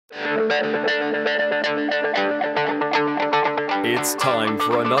It's time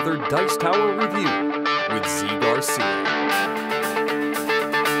for another Dice Tower review with Z. Garcia.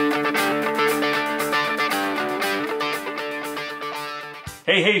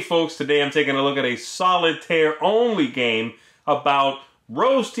 Hey folks, today I'm taking a look at a solitaire only game about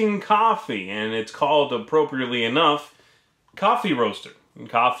roasting coffee, and it's called, appropriately enough, Coffee Roaster. In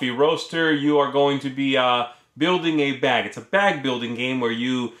Coffee Roaster, you are going to be building a bag. It's a bag building game where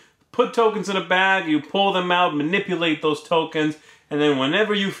you put tokens in a bag, you pull them out, manipulate those tokens, and then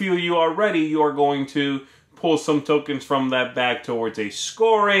whenever you feel you are ready, you are going to pull some tokens from that bag towards a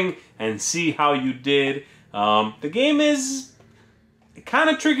scoring and see how you did. The game is kind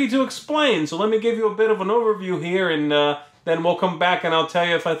of tricky to explain, so let me give you a bit of an overview here, and then we'll come back and I'll tell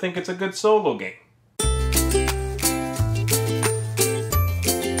you if I think it's a good solo game.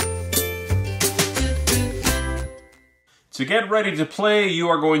 To get ready to play, you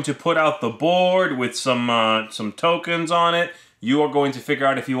are going to put out the board with some tokens on it. You are going to figure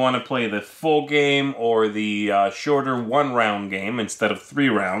out if you want to play the full game or the shorter one-round game instead of 3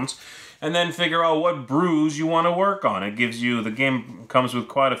 rounds. And then figure out what brews you want to work on. It gives you, the game comes with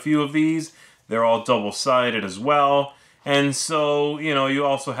quite a few of these. They're all double-sided as well. And so, you know, you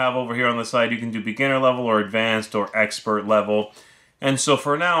also have over here on the side, you can do beginner level or advanced or expert level. And so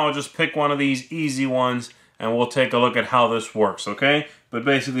for now, I'll just pick one of these easy ones and we'll take a look at how this works, okay? But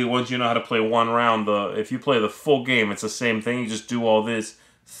basically, once you know how to play one round, if you play the full game, it's the same thing. You just do all this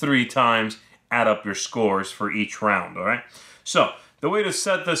 3 times, add up your scores for each round, all right? So the way to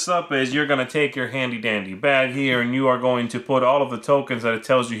set this up is you're going to take your handy-dandy bag here and you are going to put all of the tokens that it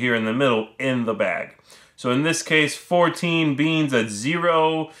tells you here in the middle in the bag. So in this case, 14 beans at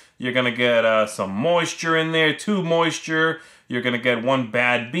 0. You're going to get some moisture in there, 2 moisture. You're going to get 1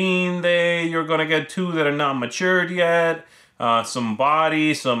 bad bean there. You're going to get 2 that are not matured yet. Some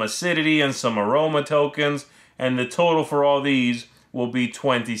body, some acidity, and some aroma tokens. And the total for all these will be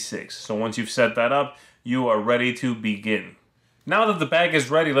 26. So once you've set that up, you are ready to begin. Now that the bag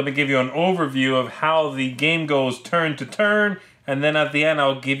is ready, let me give you an overview of how the game goes turn to turn, and then at the end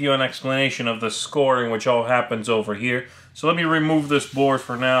I'll give you an explanation of the scoring, which all happens over here. So let me remove this board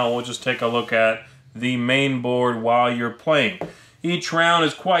for now. We'll just take a look at the main board while you're playing. Each round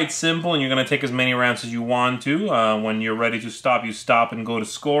is quite simple, and you're going to take as many rounds as you want to. When you're ready to stop, you stop and go to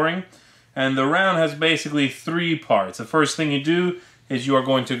scoring. And the round has basically 3 parts. The first thing you do is you are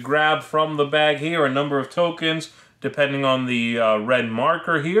going to grab from the bag here a number of tokens, depending on the red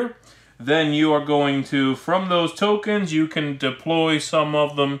marker here. Then you are going to, from those tokens, you can deploy some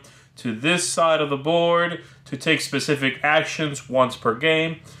of them to this side of the board to take specific actions once per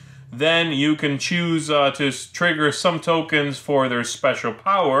game. Then you can choose to trigger some tokens for their special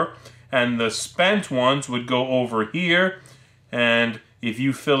power, and the spent ones would go over here. And if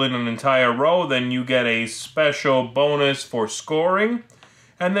you fill in an entire row, then you get a special bonus for scoring.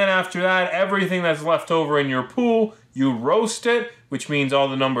 And then after that, everything that's left over in your pool, you roast it, which means all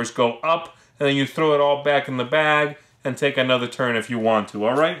the numbers go up, and then you throw it all back in the bag and take another turn if you want to,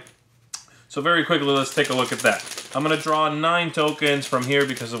 all right? So very quickly, let's take a look at that. I'm going to draw 9 tokens from here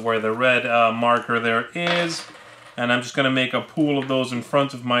because of where the red marker there is, and I'm just going to make a pool of those in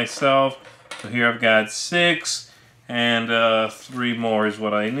front of myself. So here I've got 6, and 3 more is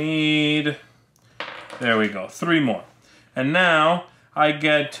what I need. There we go, 3 more. And now I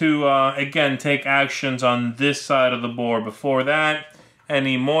get to, again, take actions on this side of the board. Before that,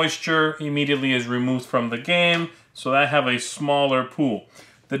 any moisture immediately is removed from the game, so I have a smaller pool.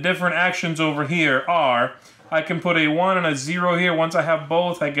 The different actions over here are, I can put a 1 and a 0 here. Once I have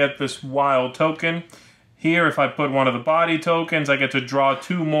both, I get this wild token. Here, if I put one of the body tokens, I get to draw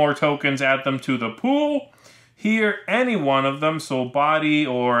 2 more tokens, add them to the pool. Here, any one of them, so body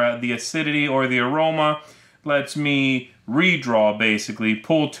or the acidity or the aroma, lets me redraw, basically.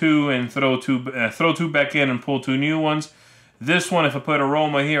 Pull 2 and throw 2 back in and pull 2 new ones. This one, if I put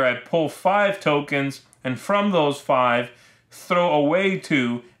aroma here, I pull 5 tokens, and from those 5, throw away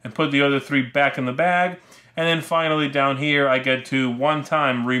 2 and put the other 3 back in the bag. And then finally down here, I get to one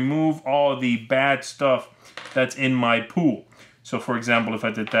time remove all the bad stuff that's in my pool. So for example, if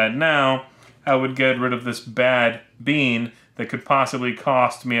I did that now, I would get rid of this bad bean that could possibly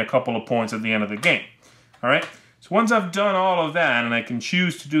cost me a couple of points at the end of the game. All right? So once I've done all of that, and I can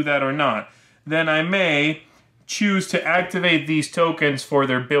choose to do that or not, then I may choose to activate these tokens for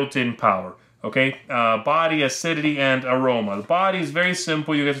their built-in power. Okay? Body, acidity, and aroma. The body is very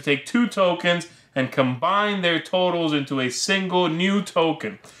simple. You get to take 2 tokens and combine their totals into a single new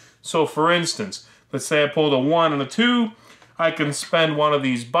token. So for instance, let's say I pulled a 1 and a 2. I can spend one of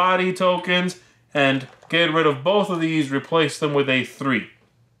these body tokens and get rid of both of these, replace them with a 3.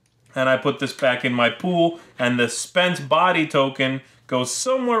 and I put this back in my pool, and the spent body token goes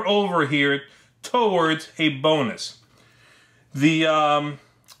somewhere over here towards a bonus. The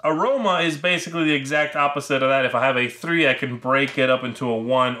aroma is basically the exact opposite of that. If I have a 3, I can break it up into a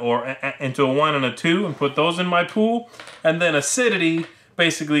 1 or into a 1 and a 2 and put those in my pool. And then acidity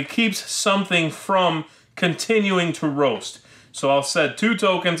basically keeps something from continuing to roast. So I'll set 2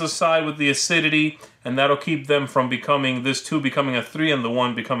 tokens aside with the acidity, and that'll keep them from becoming, this 2 becoming a 3 and the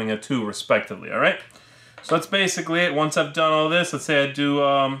 1 becoming a 2 respectively, alright? So that's basically it. Once I've done all this, let's say I do,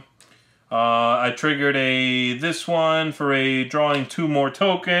 I triggered this one for drawing 2 more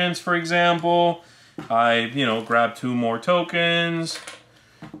tokens, for example. I, grab 2 more tokens.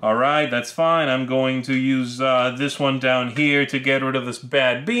 Alright, that's fine. I'm going to use this one down here to get rid of this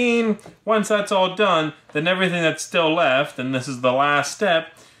bad bean. Once that's all done, then everything that's still left, and this is the last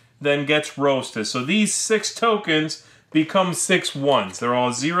step, then gets roasted. So these 6 tokens become 6 ones. They're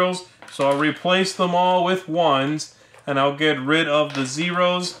all zeros, so I'll replace them all with ones, and I'll get rid of the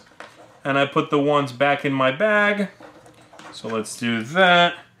zeros, and I put the ones back in my bag. So let's do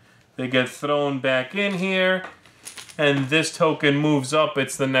that. They get thrown back in here. And this token moves up,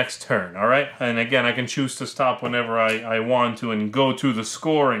 it's the next turn, alright? And again, I can choose to stop whenever I want to and go to the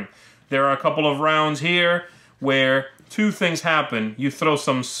scoring. There are a couple of rounds here where 2 things happen. You throw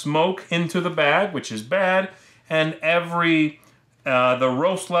some smoke into the bag, which is bad, and the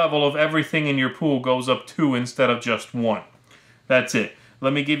roast level of everything in your pool goes up 2 instead of just 1. That's it.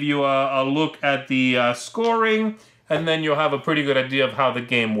 Let me give you a look at the scoring, and then you'll have a pretty good idea of how the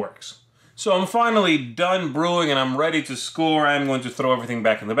game works. So I'm finally done brewing and I'm ready to score. I'm going to throw everything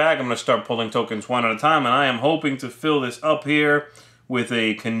back in the bag. I'm going to start pulling tokens one at a time, and I am hoping to fill this up here with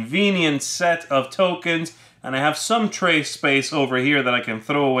a convenient set of tokens. And I have some tray space over here that I can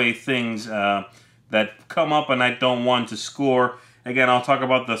throw away things that come up and I don't want to score. Again, I'll talk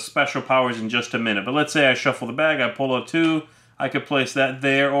about the special powers in just a minute. But let's say I shuffle the bag, I pull a 2, I could place that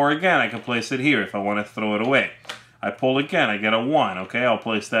there, or again, I could place it here if I want to throw it away. I pull again, I get a 1, okay, I'll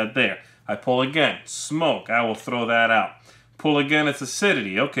place that there. I pull again, smoke, I will throw that out. Pull again, it's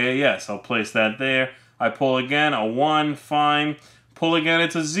acidity, okay, yes, I'll place that there. I pull again, a 1, fine. Pull again,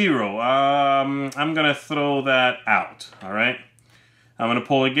 it's a 0. I'm going to throw that out, all right? I'm going to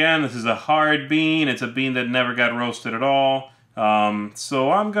pull again, this is a hard bean. It's a bean that never got roasted at all.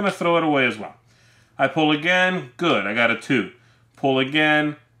 So I'm going to throw it away as well. I pull again, good, I got a 2. Pull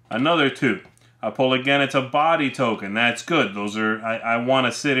again, another 2. I pull again, it's a body token. That's good. Those are, I want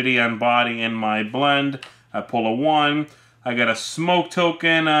acidity and body in my blend. I pull a 1. I got a smoke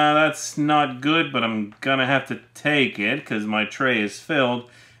token. That's not good, but I'm gonna have to take it because my tray is filled.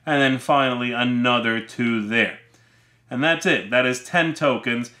 And then finally, another 2 there. And that's it. That is 10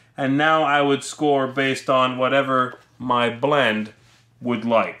 tokens. And now I would score based on whatever my blend would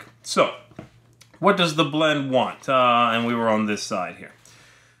like. So, what does the blend want? And we were on this side here.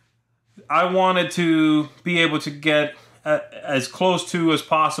 I wanted to be able to get as close to as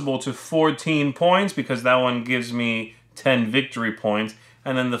possible to 14 points because that one gives me 10 victory points.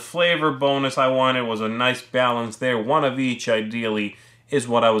 And then the flavor bonus I wanted was a nice balance there. 1 of each, ideally, is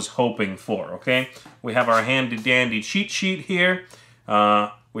what I was hoping for, okay? We have our handy-dandy cheat sheet here,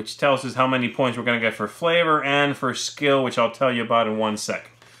 which tells us how many points we're going to get for flavor and for skill, which I'll tell you about in 1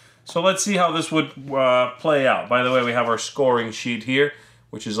 second. So let's see how this would play out. By the way, we have our scoring sheet here,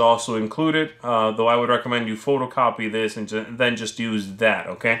 which is also included, though I would recommend you photocopy this and then just use that,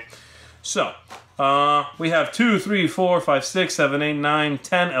 okay? So, we have 2, 3, 4, 5, 6, 7, 8, 9,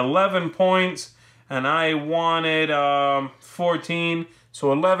 10, 11 points, and I wanted 14,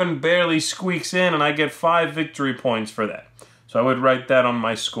 so 11 barely squeaks in, and I get 5 victory points for that. So I would write that on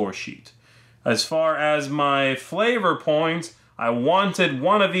my score sheet. As far as my flavor points, I wanted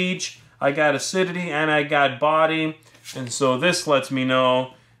 1 of each. I got acidity and I got body. And so this lets me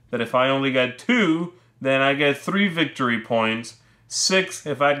know that if I only got 2, then I get 3 victory points. 6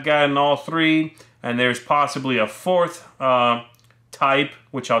 if I'd gotten all 3. And there's possibly a 4th type,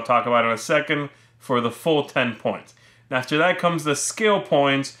 which I'll talk about in a second, for the full 10 points. Now after that comes the skill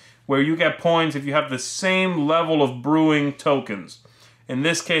points, where you get points if you have the same level of brewing tokens. In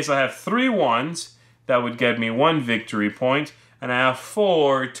this case, I have 3 1s. That would get me 1 victory point. And I have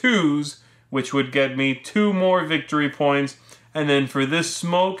 4 2s, which would get me 2 more victory points. And then for this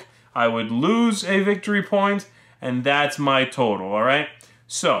smoke, I would lose a victory point, and that's my total, all right?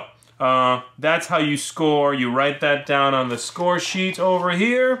 So, that's how you score. You write that down on the score sheet over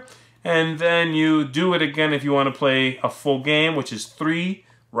here, and then you do it again if you want to play a full game, which is 3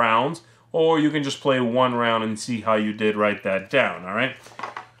 rounds, or you can just play 1 round and see how you did. Write that down, all right?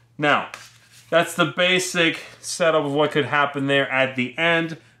 Now, that's the basic setup of what could happen there at the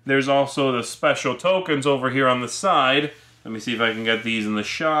end. There's also the special tokens over here on the side. Let me see if I can get these in the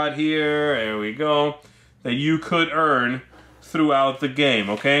shot here. There we go. That you could earn throughout the game,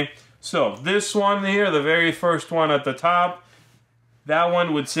 okay? So this one here, the very first one at the top, that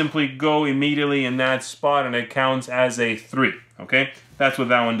one would simply go immediately in that spot and it counts as a 3, okay? That's what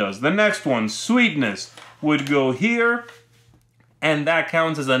that one does. The next one, sweetness, would go here, and that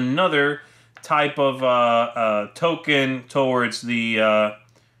counts as another type of token towards the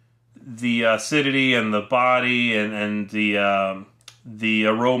acidity and the body and the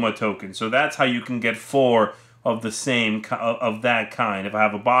aroma token. So that's how you can get 4 of the same of that kind. If I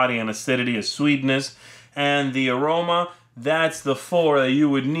have a body and acidity, a sweetness, and the aroma, that's the 4 that you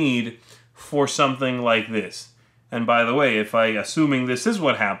would need for something like this. And by the way, assuming this is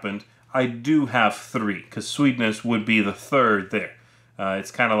what happened, I do have 3, because sweetness would be the 3rd there.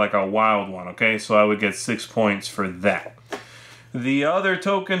 It's kind of like a wild one, okay? So I would get 6 points for that. The other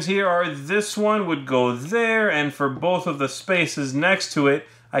tokens here are, this one would go there, and for both of the spaces next to it,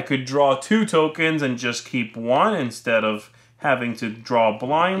 I could draw 2 tokens and just keep 1 instead of having to draw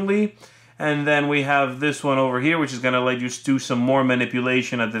blindly. And then we have this one over here, which is going to let you do some more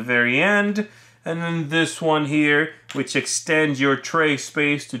manipulation at the very end. And then this one here, which extends your tray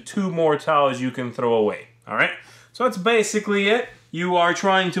space to 2 more tiles you can throw away. All right? So that's basically it. You are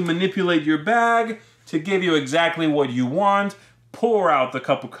trying to manipulate your bag to give you exactly what you want. Pour out the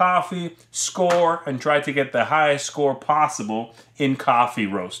cup of coffee, score, and try to get the highest score possible in Coffee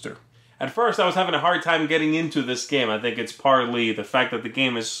Roaster. At first, I was having a hard time getting into this game. I think it's partly the fact that the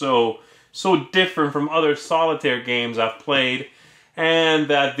game is so different from other solitaire games I've played, and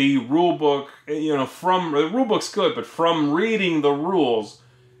that the rulebook, the rulebook's good, but from reading the rules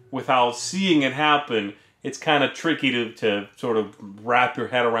without seeing it happen, it's kind of tricky to sort of wrap your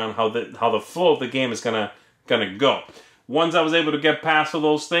head around how the flow of the game is gonna go. Once I was able to get past all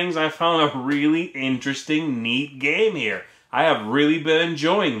those things, I found a really interesting, neat game here. I have really been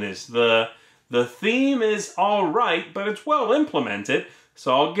enjoying this. The theme is alright, but it's well implemented,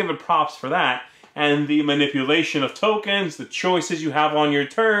 so I'll give it props for that. And the manipulation of tokens, the choices you have on your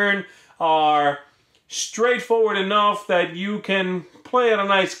turn, are straightforward enough that you can play at a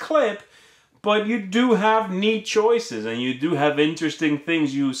nice clip, but you do have neat choices, and you do have interesting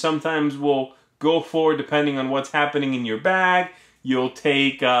things you sometimes will go for depending on what's happening in your bag. You'll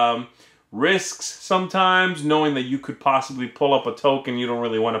take risks sometimes, knowing that you could possibly pull up a token you don't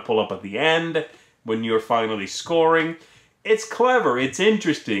really want to pull up at the end when you're finally scoring. It's clever, it's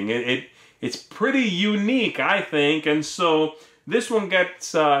interesting, it's pretty unique, I think, and so this one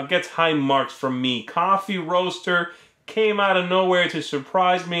gets high marks from me. Coffee Roaster came out of nowhere to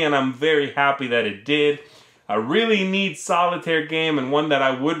surprise me, and I'm very happy that it did. A really neat solitaire game, and one that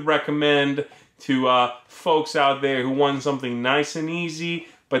I would recommend to folks out there who want something nice and easy,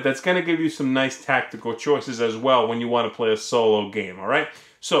 but that's going to give you some nice tactical choices as well when you want to play a solo game, all right?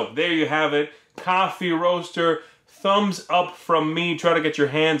 So there you have it. Coffee Roaster, thumbs up from me. Try to get your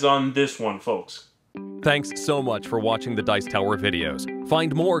hands on this one, folks. Thanks so much for watching the Dice Tower videos.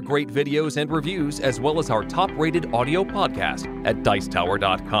 Find more great videos and reviews, as well as our top-rated audio podcast at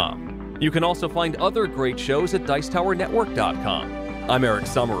Dicetower.com. You can also find other great shows at Dicetowernetwork.com. I'm Eric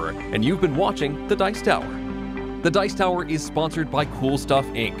Summerer, and you've been watching The Dice Tower. The Dice Tower is sponsored by Cool Stuff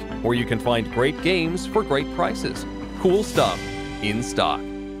Inc., where you can find great games for great prices. Cool stuff in stock.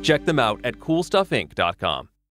 Check them out at CoolStuffInc.com.